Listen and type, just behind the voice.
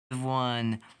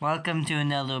everyone. Welcome to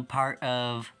another part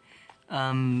of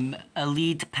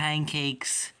Elite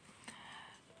Pancakes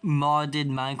modded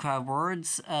Minecraft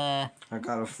words. I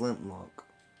got a flintlock.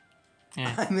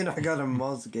 Yeah. I mean, I got a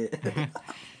musket.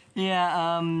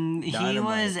 Yeah, he Dynamite.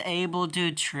 was able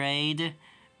to trade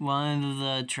one of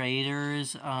the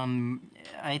traders.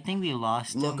 I think we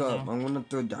lost him. Look up. though. I'm gonna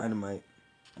throw dynamite.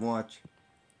 Watch.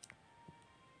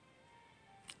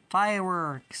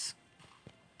 Fireworks.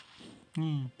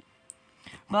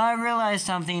 But I realized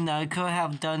something that I could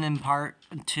have done in part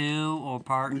 2 or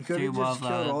part We 3 could've while just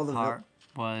killed all the the part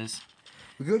was.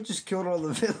 We could have just killed all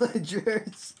the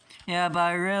villagers. Yeah, but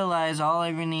I realized all I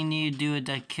really need to do is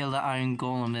to kill the iron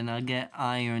golem, then I'll get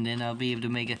iron, then I'll be able to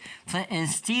make it flint and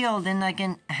steel, then I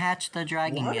can hatch the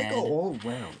dragon Why'd it head. go all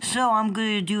around? So I'm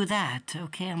gonna do that.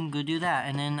 Okay, I'm gonna do that,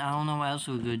 and then I don't know what else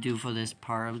we're gonna do for this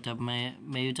part.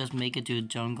 Maybe just make it to the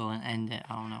jungle and end it.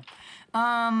 I don't know.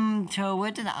 So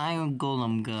where did the iron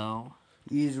golem go?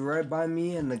 He's right by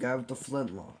me and the guy with the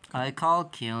flintlock. I call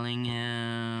killing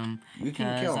him. You can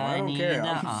 'cause kill him. I don't need care. the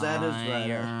I'm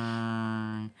satisfied.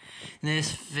 iron.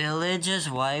 This village is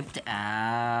wiped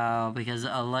out because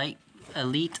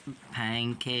elite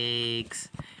pancakes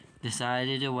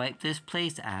decided to wipe this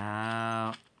place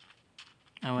out.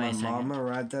 Oh wait My a second. mama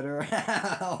arrived at her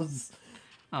house.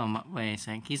 Oh wait a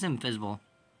second. He's invisible.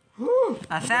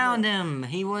 I found him.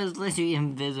 He was literally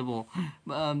invisible.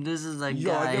 This is a Yo,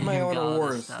 guy I get my who own got all this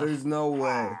horse. stuff. There's no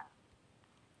way.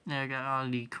 Yeah, I got all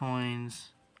the coins,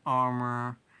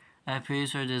 armor. I'm pretty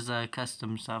sure there's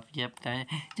custom stuff. Yep,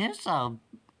 there's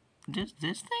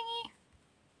this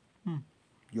thingy.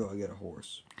 Yo, I get a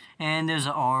horse. And there's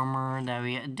armor that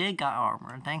we did got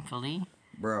armor, thankfully.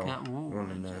 Bro, Got you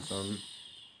wanna know just- something?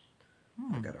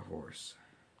 I got a horse.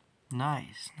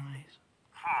 Nice. I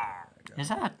got Is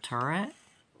that a turret?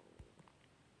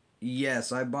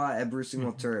 Yes, I bought every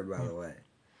single turret, by the way.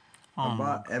 I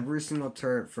bought every single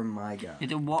turret from my guy.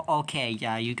 Okay,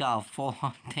 yeah, you got a full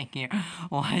on thing here.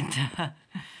 What the,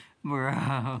 bro?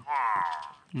 I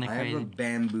have a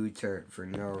bamboo turret for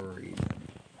no reason.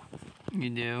 You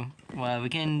do. Well, we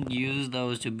can use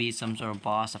those to beat some sort of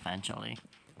boss eventually.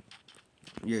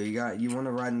 Yeah, you want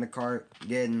to ride in the cart?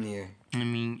 Get in here. I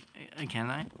mean, can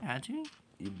I actually?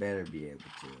 You better be able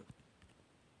to.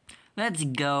 Let's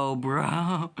go,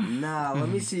 bro. Nah, let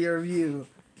me see your view.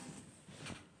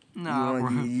 No,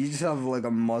 bro. You just have like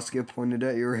a musket pointed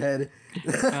at your head.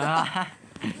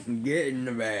 Get in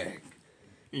the bag.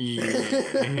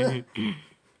 Yeah.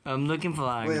 I'm looking for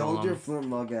iron Wait, golem. hold your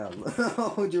flintlock out.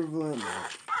 Hold your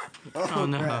flintlock. Oh,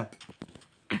 no. Crap.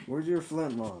 Where's your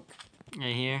flintlock?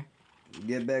 Right here.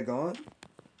 Get back on?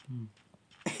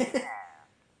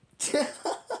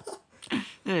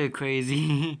 They're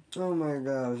crazy. Oh my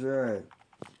gosh, alright.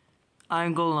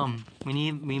 Iron golem.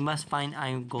 We must find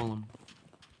iron golem.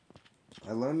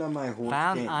 I learned that my horse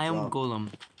Found can't iron jump. golem.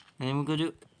 And then we go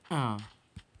do.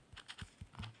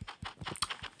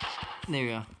 There we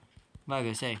go. What I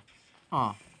gotta say?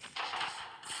 Oh.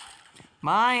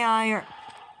 My iron.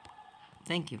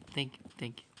 Thank you.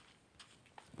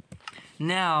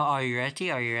 Now, are you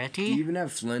ready? Do you even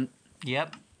have flint?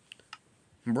 Yep,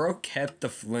 Bro kept the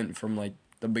flint from like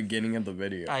the beginning of the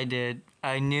video. I did.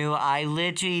 I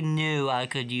literally knew I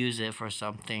could use it for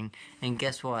something. And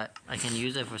guess what? I can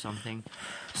use it for something.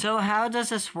 So how does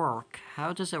this work?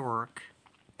 How does it work?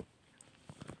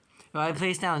 Do I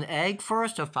place down egg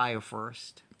first or fire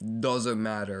first? Doesn't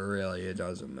matter, really. It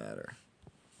doesn't matter.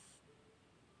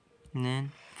 And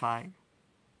then fire.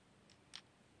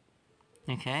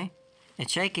 Okay.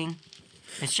 It's shaking.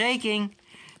 It's shaking.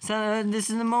 So this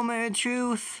is the moment of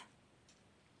truth.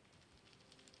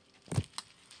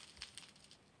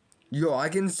 Yo, I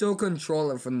can still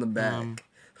control it from the back.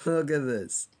 Look at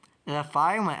this. The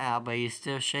fire went out, but he's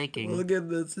still shaking. Look at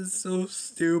this. It's so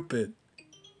stupid.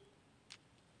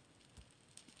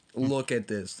 Look at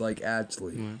this. Like,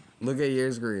 actually. Look at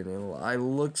your screen. I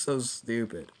look so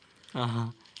stupid. Uh-huh.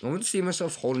 I want to see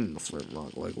myself holding the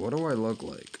flintlock. Like, what do I look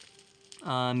like?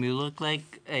 You look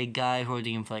like a guy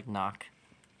holding a flint knock.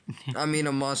 I mean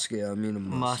a musket.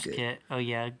 Musket. Oh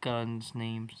yeah, guns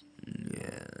names.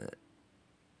 Yeah.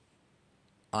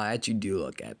 I actually do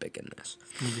look epic in this.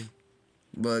 You do.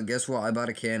 But guess what? I bought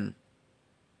a cannon.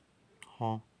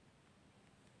 Huh.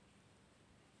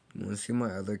 You want to see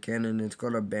my other cannon? It's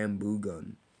called a bamboo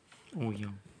gun. Oh yeah.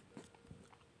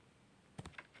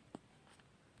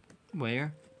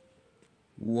 Where?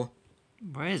 What?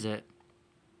 Where is it?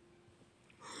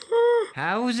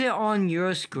 How is it on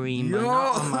your screen but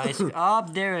not on my screen? Oh,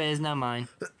 there it is. Not mine.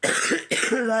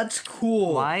 That's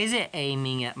cool. Why is it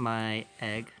aiming at my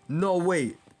egg? No,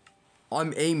 wait.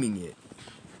 I'm aiming it.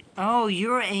 Oh,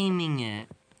 you're aiming it.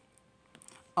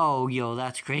 Oh, yo,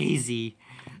 that's crazy.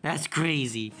 That's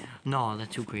crazy. No,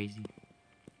 that's too crazy.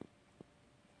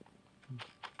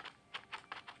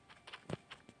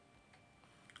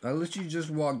 I literally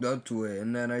just walked up to it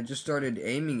and then I just started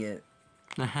aiming it.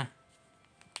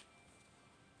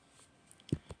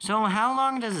 So, how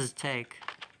long does this take?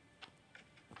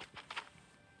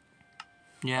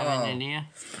 You have an idea?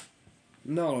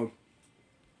 No.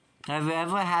 Have you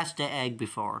ever hatched an egg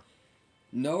before?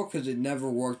 No, because it never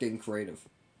worked in creative.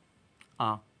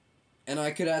 Oh. And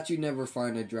I could actually never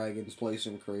find a dragon's place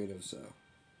in creative, so.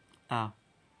 Oh.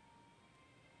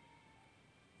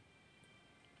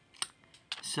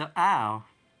 So, ow.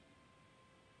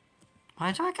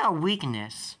 Why do I got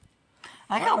weakness?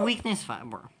 I got weakness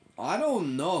fiber. I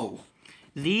don't know.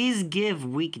 These give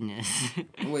weakness.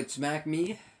 Wait, smack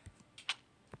me?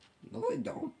 No, they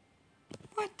don't.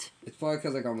 What? It's probably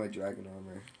because I got my dragon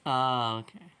armor. Oh,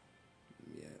 okay.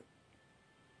 Yeah.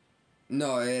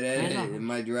 No,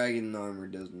 my dragon armor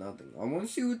does nothing. I want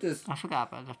to see what this... I forgot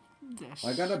about this.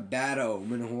 I got a bad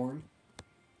omen horn.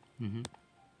 Mm-hmm.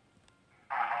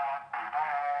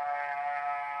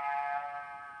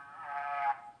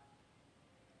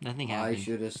 Nothing happened. I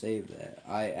should have saved that.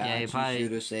 I actually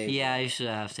should have saved Yeah, that. you should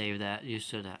have saved that. You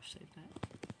should have saved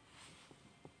that.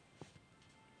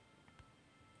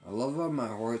 I love how my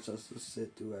horse has to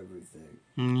sit through everything.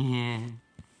 Yeah.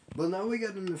 But now we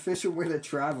got an official way to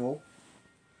travel.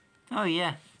 Oh,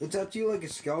 yeah. It's actually like a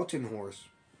skeleton horse.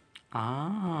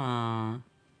 Ah.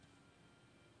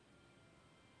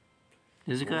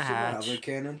 Is it gonna Wanna see my hatch? other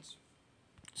cannons?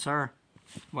 Sir,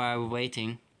 while we're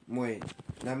waiting. Wait,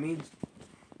 that means...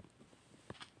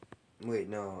 Wait,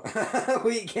 no.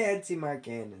 We can't see my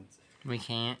cannons. We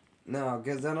can't. No,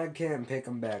 because then I can't pick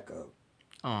them back up.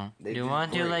 Oh. They Do you just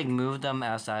want to, break. like, move them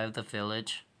outside of the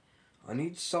village? I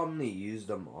need something to use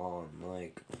them on.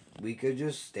 Like, we could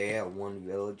just stay at one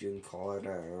village and call it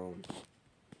our own.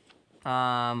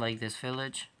 Like this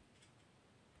village?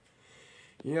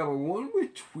 Yeah, but one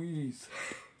with trees.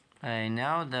 Alright,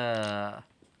 now the...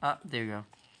 Oh, there you go.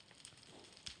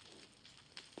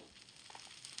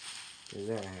 Is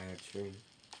that hatching?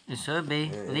 It should be.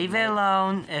 It Leave might- it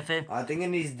alone if it... I think it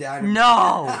needs dynamite.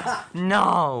 No!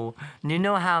 No! Do you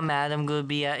know how mad I'm gonna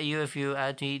be at you if you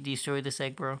actually destroy this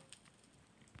egg, bro?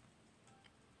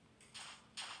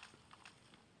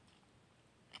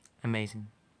 Amazing.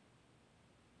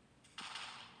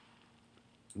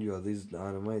 Yo, these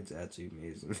dynamites actually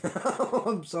amazing.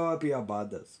 I'm so happy I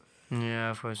bought this.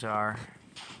 Yeah, for sure.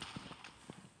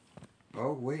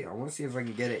 Oh, wait, I want to see if I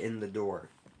can get it in the door.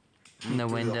 In the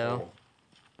Through window. hole.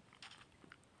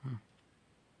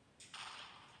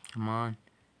 Come on.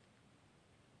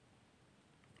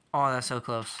 Oh, that's so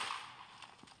close.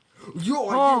 Yo,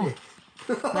 I Oh!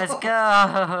 did it! Let's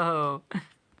go!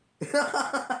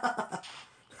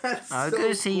 That's I'll so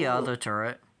go see your cool. other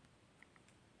turret.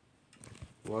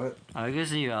 What? I'll go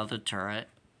see your other turret.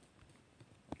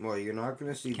 Well, you're not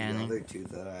going to see Can the you? other two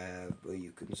that I have, but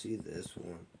you can see this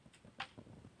one.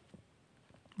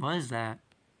 What is that?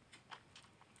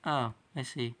 Oh, I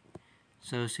see.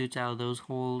 So it shoots out those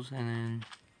holes and then...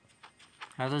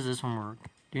 How does this one work?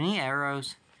 Do you need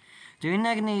arrows? Do you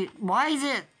need... Why is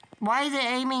it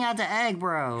aiming at the egg,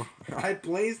 bro? I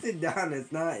placed it down.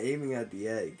 It's not aiming at the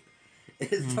egg.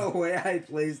 It's the way I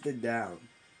placed it down.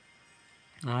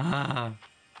 Ah.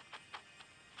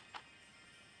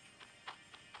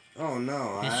 Oh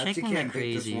no, It's I actually shaking can't like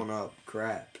pick this crazy. one up.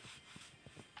 Crap.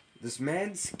 This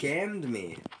man scammed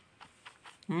me.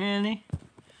 Really?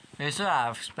 There's what I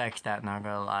expect that, not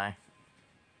gonna lie.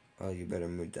 Oh, you better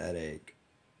move that egg.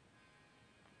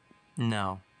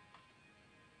 No.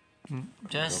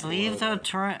 Just Don't leave worry the about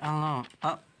turret alone.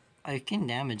 Oh, I can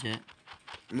damage it.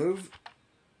 Move.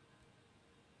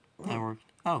 That worked.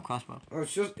 Oh, crossbow. Oh,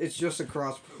 it's just a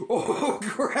cross. Oh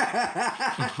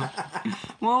crap!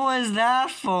 What was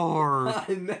that for?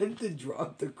 I meant to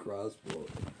drop the crossbow.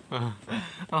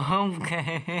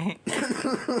 Okay.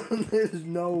 There's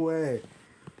no way.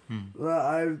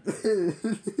 Well,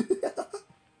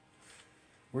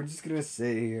 we're just gonna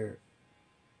sit here.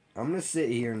 I'm gonna sit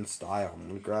here in style. I'm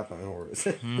gonna grab my horse.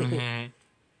 And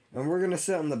we're gonna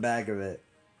sit on the back of it.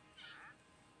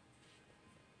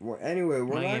 Well, anyway,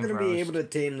 we're not gonna be able to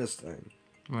tame this thing.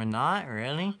 We're not?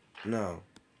 Really? No.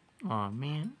 Oh,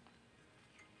 man.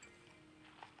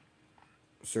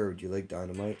 Sir, would you like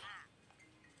dynamite?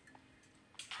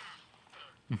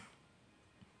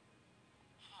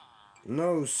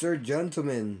 No, sir,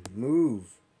 gentlemen, move.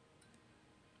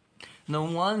 The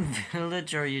one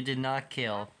villager you did not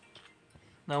kill.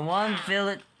 The one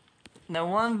village... The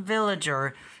one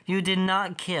villager you did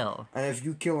not kill. And if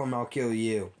you kill him, I'll kill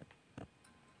you.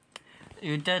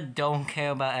 You just don't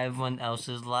care about everyone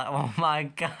else's life. Oh my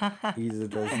god. He's a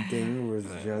distinguished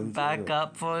gentleman. Back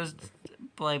up first.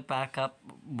 Like back up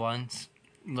once.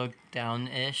 Look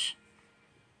down-ish.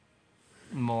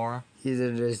 More. He's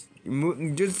a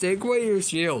just take away your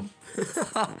shield.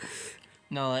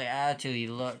 No, like actually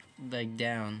look like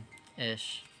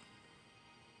down-ish.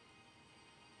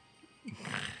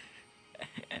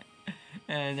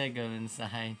 And then go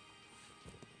inside.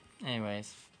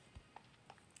 Anyways.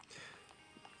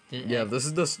 Yeah, this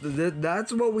is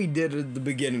that's what we did at the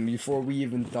beginning before we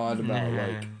even thought about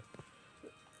like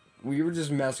we were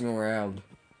just messing around.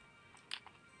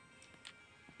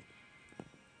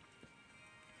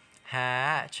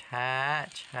 Hatch,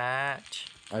 hatch, hatch.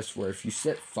 I swear, if you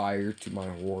set fire to my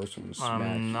horse, I'm gonna smack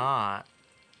I'm you. not.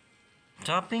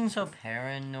 Stop being so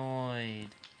paranoid.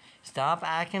 Stop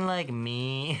acting like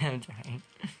me. I'm trying.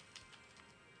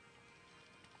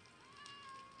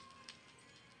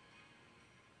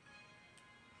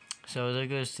 So they're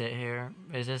gonna sit here.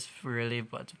 Is this really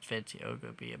what the video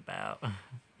could be about?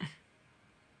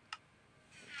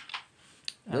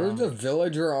 There's a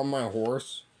villager on my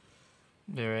horse.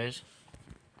 There is?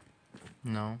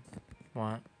 No.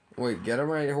 What? Wait, get on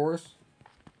my horse?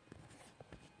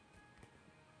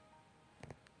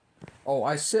 Oh,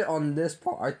 I sit on this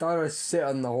part. I thought I sit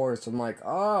on the horse. I'm like,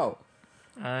 oh.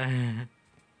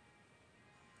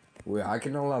 Wait, I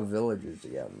can allow villagers to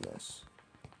get on this.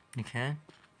 You can?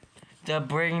 To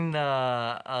bring the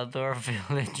other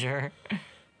villager.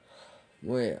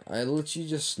 Wait, I literally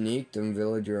just sneaked and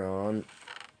villager on,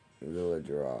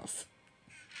 villager off.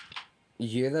 You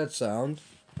hear that sound?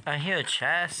 I hear a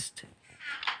chest.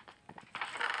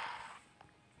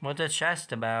 What's a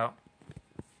chest about?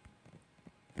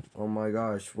 Oh my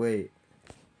gosh, wait.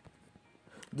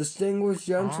 Distinguished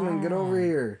gentleman, get over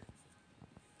here.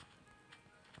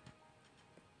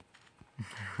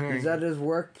 He's at his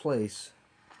workplace.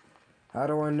 How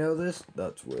do I know this?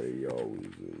 That's where he always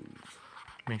is.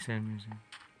 Makes sense, makes sense.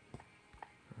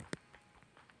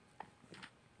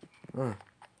 Huh.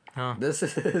 Huh. This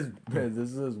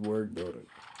is his work building.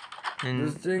 And,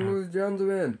 Distinguished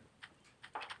gentleman,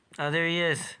 oh, there he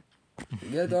is.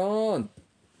 get on.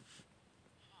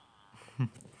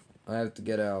 I have to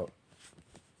get out.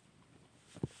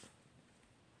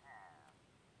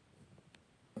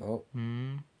 Oh,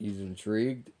 he's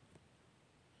intrigued.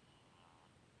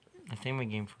 I think we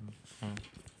came from.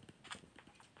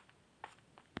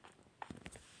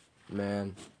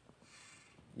 Man,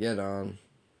 get on.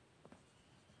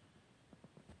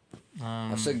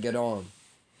 I said get on.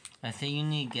 I think you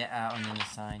need to get out on the other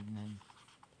side and then.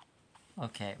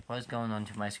 Okay, what's going on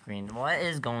to my screen? What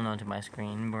is going on to my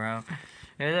screen, bro?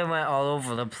 It went all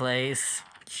over the place.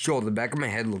 Sure, the back of my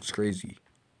head looks crazy.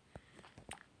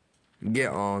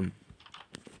 Get on.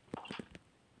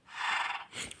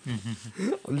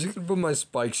 I'm just gonna put my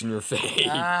spikes in your face.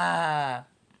 Ah!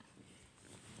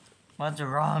 What's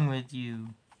wrong with you?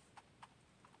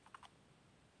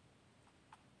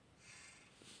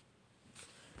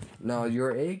 Now,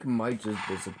 your egg might just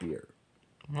disappear.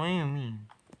 What do you mean?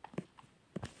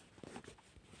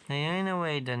 There ain't no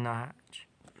way to not hatch.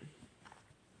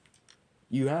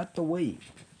 You have to wait.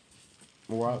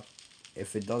 Well,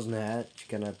 if it doesn't hatch,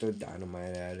 can I throw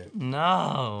dynamite at it?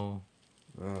 No!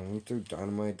 Oh, let me throw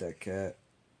dynamite at that cat.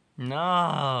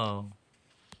 No!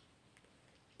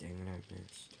 Dang it, I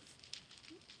missed.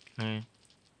 Okay.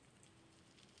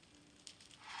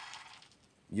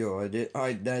 Yo,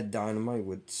 that dynamite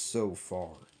went so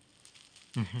far.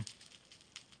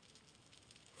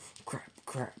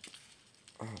 Crap.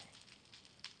 Oh.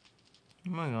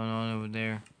 What's going on over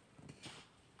there?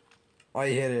 I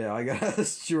hit it. I got a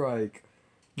strike.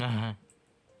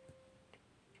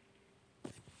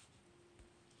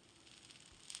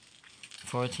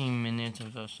 14 minutes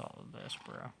of just all of this,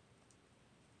 bro.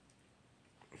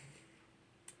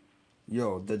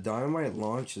 Yo, the dynamite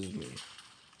launches me.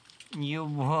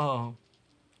 Whoa.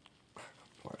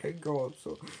 Why'd it go up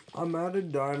so... I'm out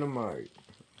of dynamite.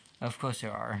 Of course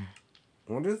there are.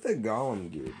 What does the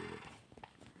golem give it?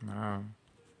 No.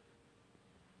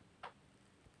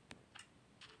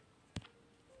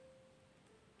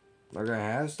 Like, I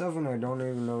have stuff and I don't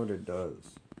even know what it does.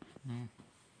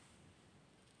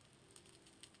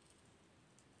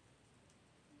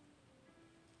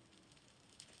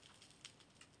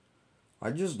 I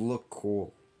just look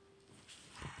cool.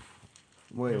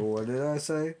 Wait, what did I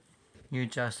say? You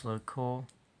just look cool.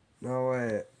 No,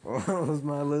 wait. What was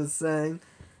my list saying?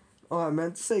 Oh, I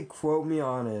meant to say quote me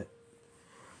on it.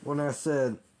 When I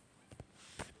said...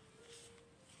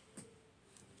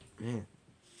 Yeah.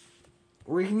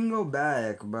 We can go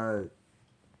back, but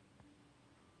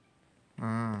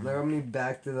like I mean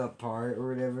back to the part or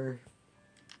whatever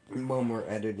when we're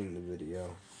editing the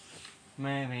video.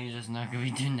 Maybe it's just not gonna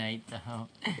be tonight though.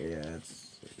 Yeah,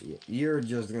 you're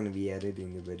just gonna be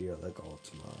editing the video like all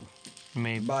tomorrow.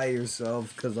 Maybe. By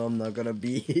yourself, cause I'm not gonna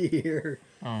be here.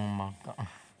 Oh my god.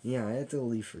 Yeah, I have to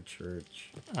leave for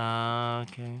church.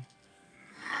 Okay.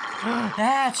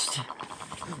 Hatched!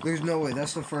 There's no way.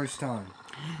 That's the first time.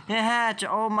 It hatched!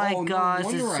 Oh my gosh, no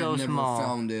it's wonder so I never small.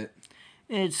 found it.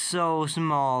 It's so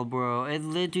small, bro. It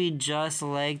literally just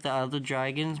like the other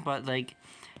dragons, but like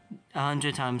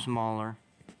 100 times smaller.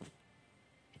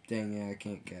 Dang, yeah, I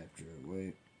can't capture it.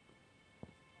 Wait.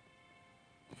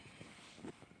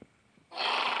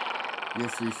 You're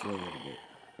free for a little bit.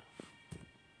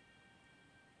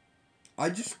 I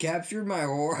just captured my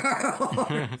horse.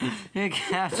 You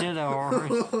captured the horse.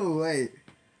 Oh, wait.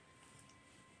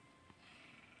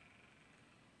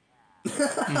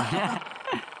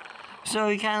 So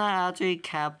we kind of actually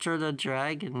capture the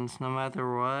dragons no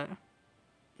matter what.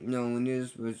 No, we need a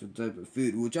special type of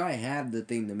food, which I have the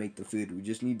thing to make the food. We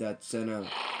just need that senator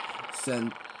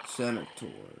thing.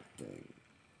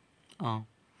 Oh.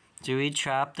 Do we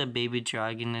trap the baby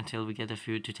dragon until we get the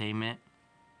food to tame it?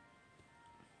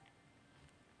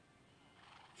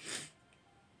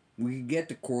 We could get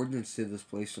the coordinates to this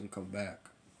place and come back.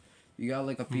 You got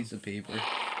like a piece of paper.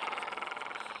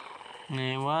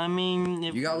 Yeah, well, I mean...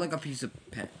 If You got like a piece of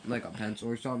pen, like a pencil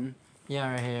or something? Yeah,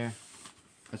 right here.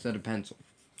 I said a pencil.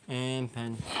 And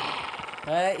pen.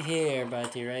 Right here,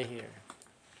 buddy, right here.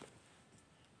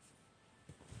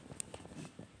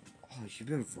 Oh, you've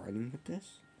been writing with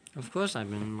this? Of course I've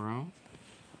been, bro.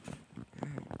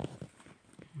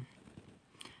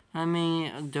 I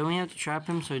mean, don't we have to trap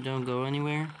him so he don't go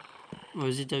anywhere? Or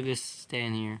is he just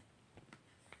stand here?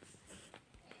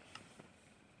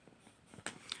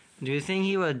 Do you think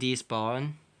he will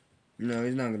despawn? No,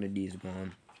 he's not gonna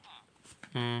despawn.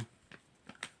 Hmm.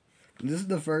 This is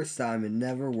the first time it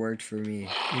never worked for me.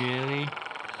 Really?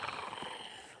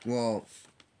 Well,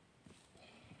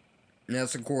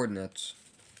 that's the coordinates.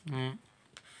 Hmm.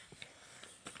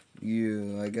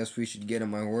 I guess we should get on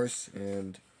my horse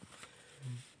and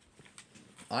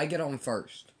I get on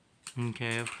first.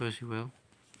 Okay, of course you will.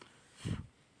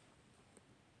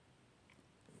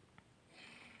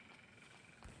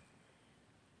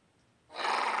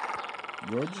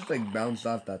 Bro, just like bounced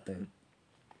off that thing.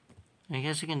 I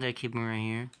guess you can keep him right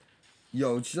here.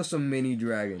 Yo, it's just a mini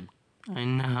dragon. I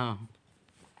know.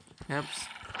 Yep.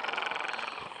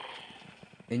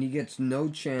 And he gets no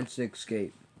chance to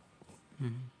escape.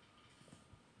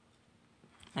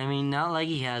 I mean, not like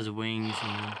he has wings, you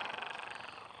know.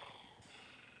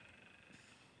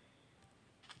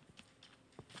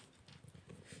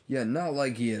 Yeah, not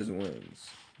like he has wings.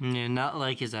 Yeah, not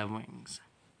like he has wings.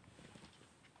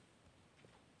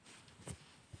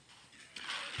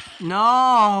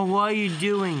 No! What are you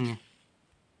doing?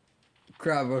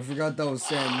 Crap, I forgot that was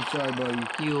Sam. Sorry, buddy.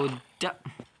 You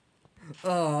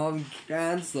Oh, I'm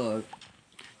cancelled.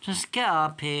 Just get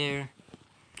up here.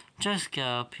 Just get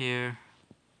up here.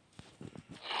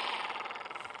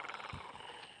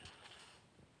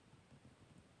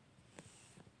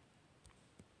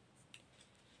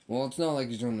 Well, it's not like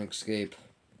he's trying to escape.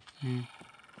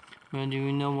 Well, do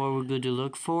we know what we're going to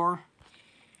look for?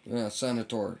 Yeah,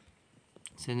 Senator.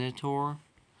 Senator?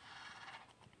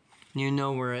 You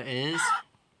know where it is?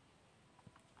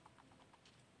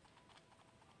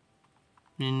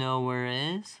 You know where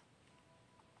it is?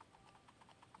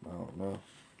 I don't know.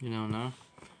 You don't know?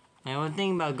 I was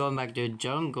thinking about going back to the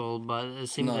jungle, but it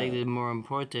seems No. like it's more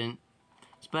important.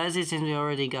 Especially since we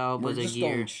already got up We're with the just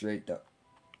gear. going straight though.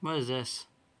 What is this?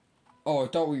 Oh, I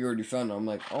thought we already found it. I'm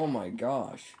like, oh my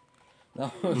gosh.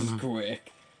 That was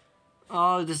quick.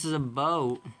 Oh, this is a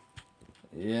boat.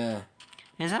 Yeah.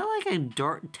 Is that like a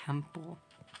dirt temple?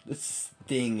 This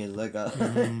thing is like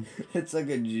a... it's like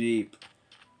a Jeep.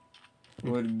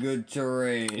 With good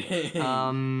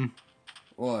terrain.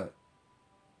 What?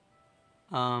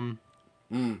 I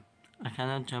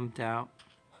kind of jumped out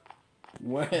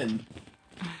When?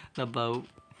 the boat.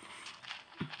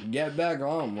 Get back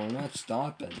on. We're not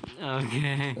stopping.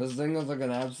 Okay. This thing is like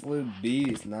an absolute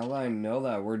beast. Now that I know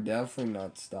that, we're definitely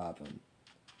not stopping.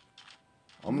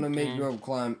 I'm gonna make you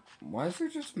climb. Why is there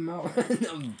just a mountain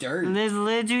of dirt? There's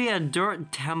literally a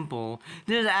dirt temple.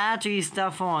 There's actually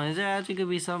stuff on. Is there actually gonna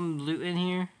be some loot in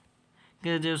here?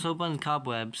 Cause there's a whole bunch of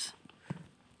cobwebs.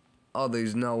 Oh,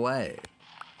 there's no way.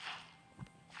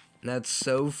 That's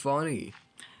so funny.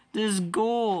 There's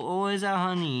gold. Or is that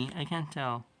honey? I can't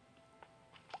tell.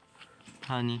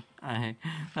 Honey. I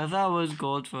thought it was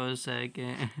gold for a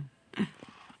second.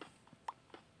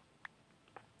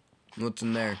 What's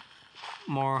in there?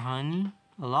 More honey?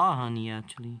 A lot of honey,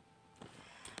 actually.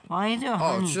 Why is there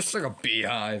honey? Oh, it's just like a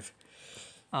beehive.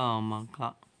 Oh my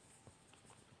god.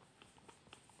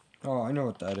 Oh, I know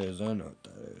what that is. I know what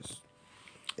that is.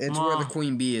 It's where the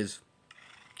queen bee is.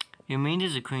 You mean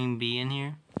there's a queen bee in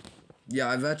here? Yeah,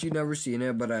 I've actually never seen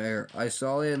it, but I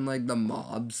saw it in like the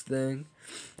mobs thing.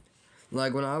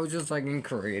 Like when I was just like in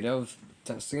creative,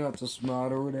 testing out the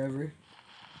smod or whatever.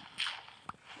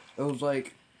 It was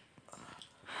like,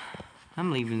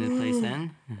 I'm leaving the place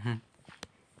then.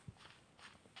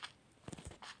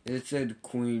 it said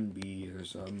queen bee or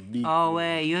something. Bee Oh queen.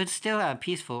 wait, you still have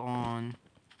peaceful on.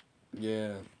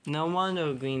 Yeah. No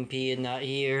wonder green pea is not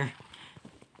here.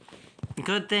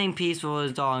 Good thing peaceful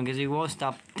is on, because he won't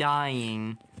stop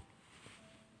dying.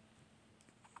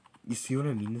 You see what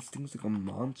I mean? This thing's like a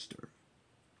monster.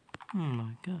 Oh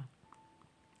my god.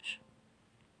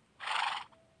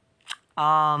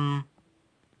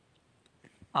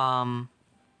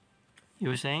 You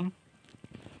were saying?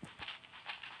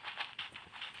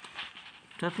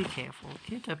 Just be careful.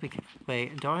 Okay, just be careful.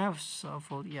 Wait, don't I have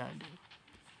shuffle? Yeah, I do.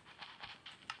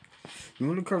 You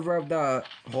want to cover up that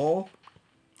hole?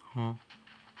 Huh?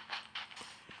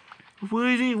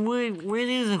 Where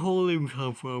does the hole even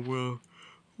come from, bro?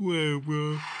 Where,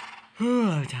 bro? Oh,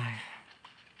 I'm tired.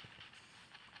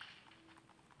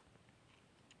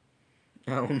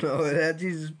 I don't know. It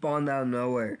actually just spawned out of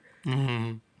nowhere.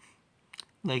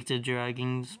 Like the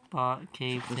dragging spot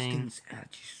cave This thing. thing's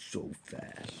actually so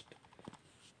fast.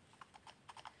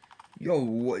 Yo,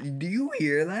 what? Do you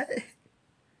hear that?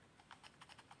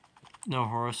 No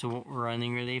horse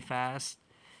running really fast.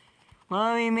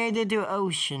 Well, we made it to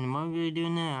ocean. What are we gonna do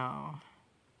now?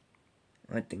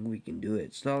 I think we can do it.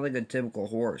 It's not like a typical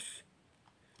horse.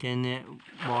 Can it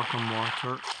walk on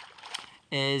water?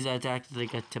 Is attacked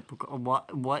like a typical.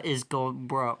 What is going,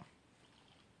 bro?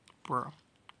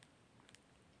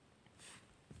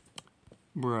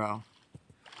 Bro.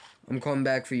 I'm coming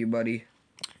back for you, buddy.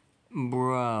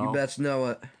 Bro. You best know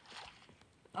it.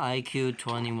 IQ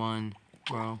 21,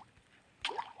 bro.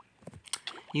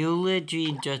 You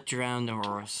literally just drowned the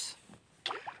horse.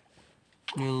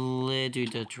 You literally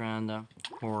just drowned the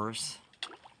horse.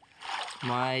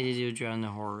 Why did you drown the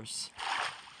horse?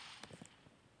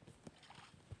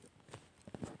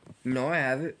 No, I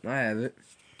have it. I have it.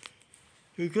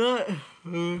 You got.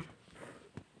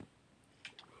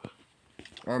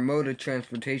 Our mode of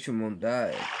transportation won't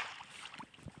die.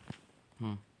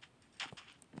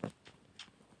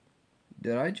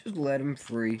 Did I just let him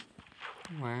free?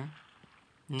 Where?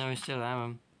 No, we still have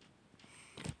him.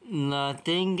 The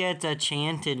thing gets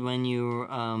enchanted when you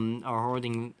are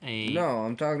holding a. No,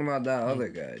 I'm talking about that other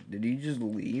guy. Did he just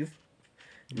leave?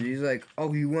 And he's like,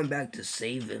 oh, you went back to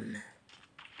save him.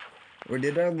 Or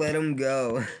did I let him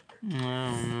go? I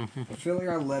don't know. I feel like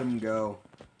I let him go.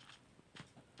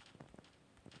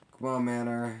 Come on, man.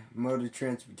 Our mode of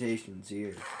transportation's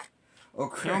here. Oh,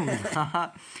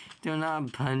 crap. Do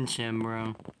not punch him,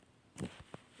 bro.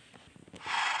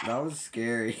 That was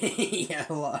scary. Yeah,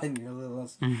 I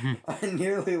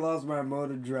nearly lost my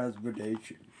mode of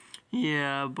transportation.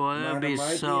 Yeah, boy, that'd be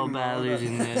so bad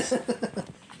losing this.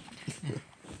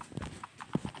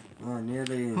 Oh,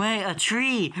 nearly. Wait, a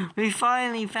tree! We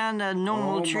finally found a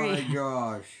normal tree. Oh my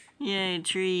gosh. Yay,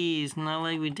 trees. Not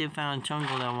like we did found a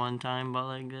jungle that one time, but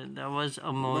like that was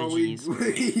emojis. No,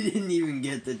 we didn't even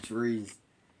get the trees.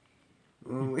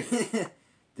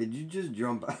 Did you just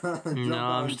jump out? No,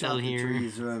 I'm still the here.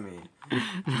 trees from me?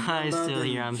 I'm still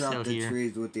here. I'm chop still the here.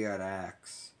 trees with the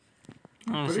axe.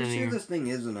 I'm I'm still pretty sure here. this thing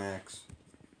is an axe.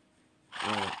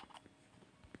 Right.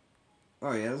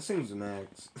 Oh yeah, this thing's an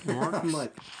axe. Works. I'm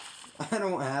like, I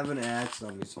don't have an axe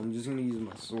on me, so I'm just gonna use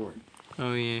my sword.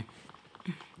 Oh yeah,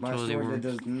 My Totally sword that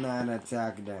works. does 9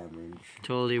 attack damage.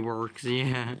 totally works.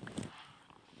 Yeah.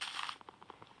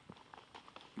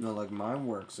 No, like mine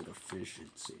works like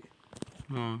efficiency.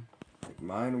 Oh. Like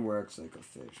mine works like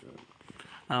efficient.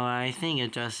 Oh, I think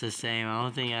it's just the same. I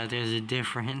don't think there's a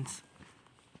difference.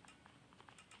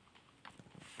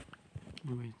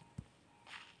 Wait.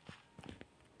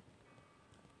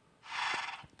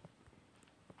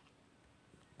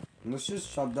 Let's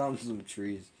just chop down some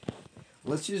trees.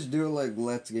 Let's just do it like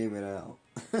let's game it out.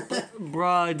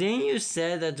 Bro, didn't you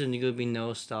say that there's gonna be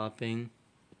no stopping?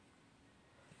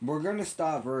 We're gonna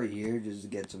stop right here just to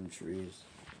get some trees.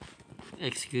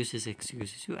 Excuses.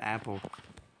 You apple.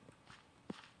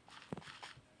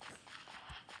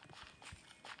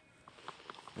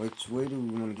 Which way do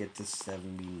we want to get to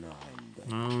 79? I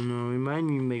don't know. We might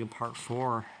even make a part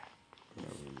 4.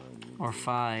 Never mind. Or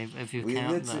 5 if you We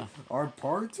count the. our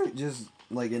parts are just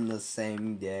like in the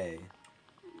same day.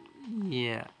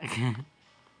 Yeah.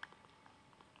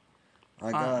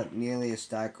 I got nearly a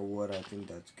stack of wood. I think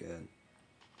that's good.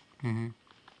 Mhm.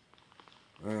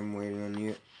 I'm waiting on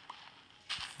you.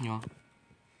 Yeah.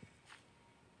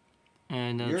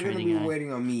 And the You're gonna trading be guy.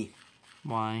 waiting on me.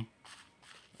 Why?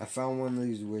 I found one of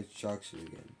these witch chucks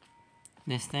again.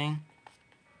 This thing?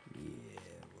 Yeah,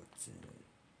 what's in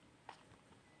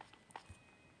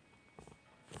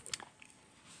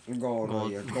it? Gold. Oh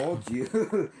Gold.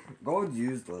 yeah, gold's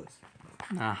useless.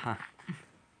 Uh-huh.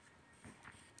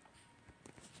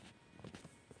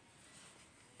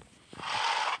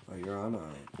 Oh, you're on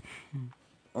it.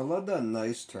 I love that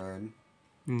nice turn.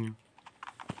 Mm.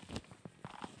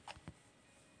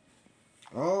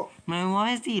 Oh, Man,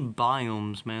 why is the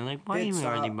biomes, man? Like, why It's, even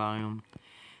are the biomes?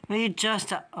 We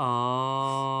just...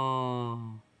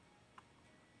 Oh.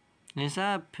 Is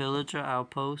that a pillager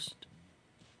outpost?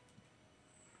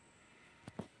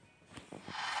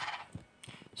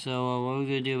 So, what are we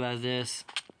gonna do about this?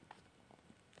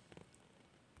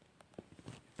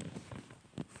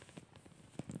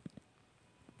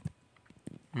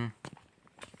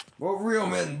 what real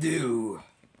men do.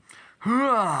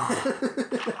 Yeah,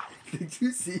 Did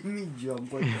you see me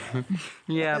jump like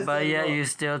that? but yeah, you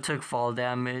still took fall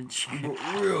damage.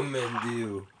 What real men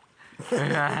do.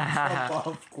 Jump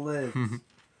off cliffs.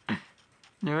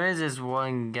 There is this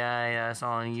one guy I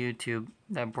saw on YouTube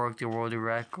that broke the world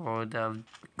record of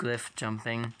glyph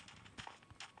jumping.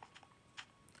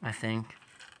 I think.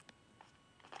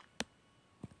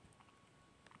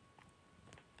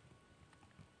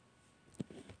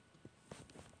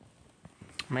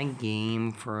 My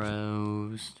game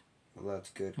froze. Well, that's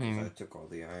good because I took all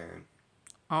the iron.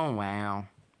 Oh wow.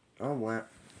 Oh, wow.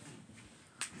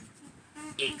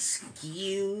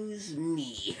 Excuse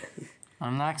me.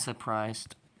 I'm not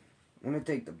surprised. I'm gonna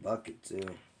take the bucket too.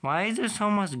 Why is there so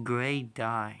much gray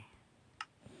dye?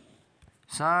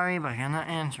 Sorry, but I cannot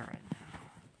answer it.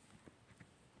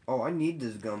 Oh, I need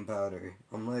this gunpowder.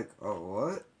 I'm like, oh,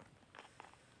 what?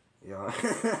 Yeah,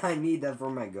 I need that for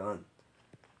my gun.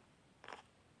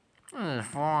 There's a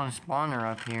fallen spawner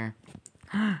up here.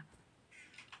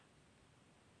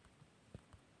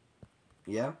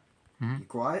 Yeah? Hmm? You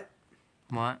quiet?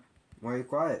 What? Why are you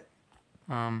quiet?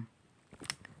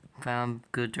 Found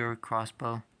gooder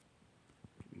crossbow.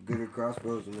 Gooder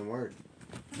crossbows in the word.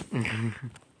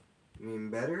 You mean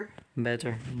better?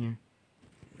 Better. Yeah.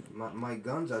 My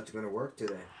gun's actually gonna work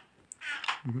today.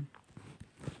 Mhm.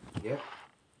 Yep.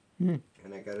 Hmm.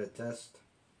 And I got a test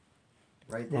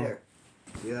right there.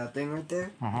 See that thing right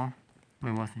there? Uh-huh.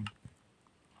 Wait, what thing?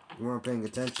 You weren't paying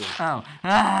attention. Oh.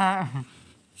 Ah!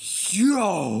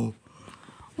 Yo!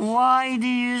 Why do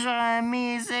you let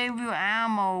me save you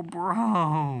ammo,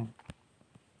 bro?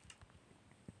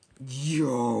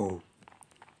 Yo!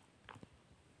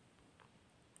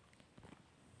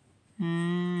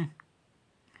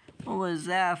 What was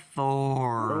that I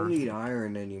for? don't need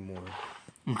iron anymore.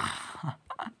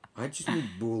 I just need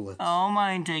bullets. I don't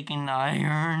mind taking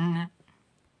iron.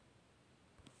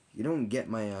 You don't get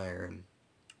my iron.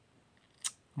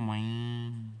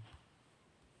 Wayne.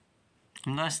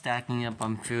 I'm not stacking up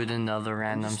on food and other I'm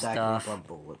random just stacking stuff. up on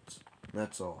bullets.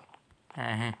 That's all.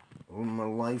 Uh-huh. Well, my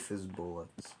life is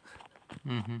bullets.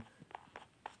 Mm-hmm.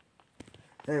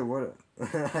 Hey, what?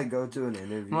 I go to an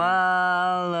interview.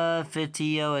 Well,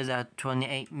 video is at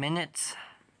 28 minutes.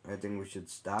 I think we should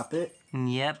stop it.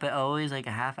 Yep, but always like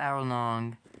a half hour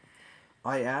long.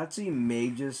 I actually may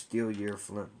just steal your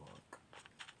flintlock.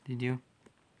 Did you?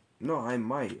 No, I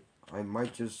might. I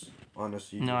might just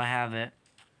honestly. No, I have it.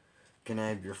 Can I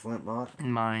have your flintlock?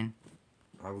 Mine.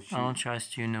 I will shoot. I don't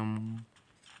trust you no more.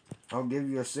 I'll give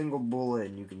you a single bullet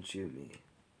and you can shoot me.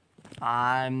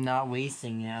 I'm not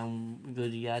wasting it. I'm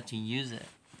going to actually use it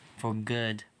for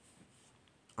good.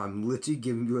 I'm literally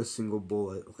giving you a single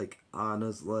bullet, like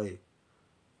honestly.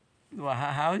 Well,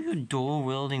 how are you dual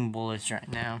wielding bullets right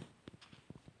now?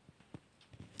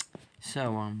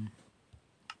 So,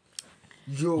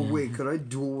 Yo, wait, could I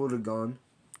duel with a gun?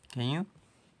 can you?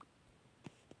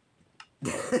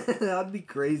 That'd be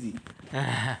crazy.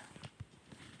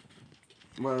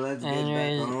 Well, let's get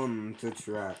Anyways. back on to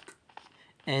track.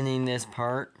 Ending this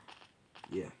part.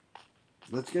 Yeah.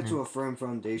 Let's get to a firm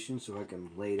foundation so I can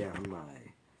lay down my...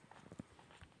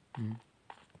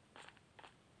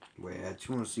 Wait, I just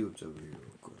want to see what's over here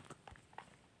real quick.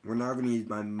 We're not going to use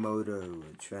my moto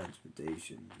of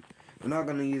transportation. We're not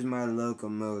going to use my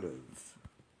locomotive.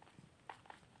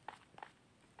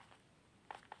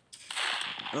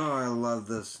 Oh, I love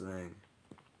this thing.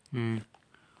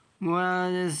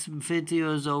 Well, this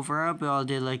video is over. I hope you all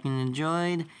did like and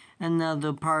enjoyed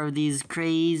another part of these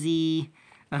crazy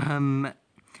modded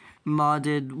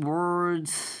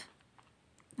words.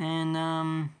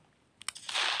 And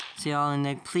see y'all in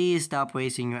the next. Please stop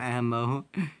wasting your ammo.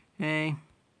 Okay.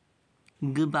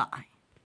 Goodbye.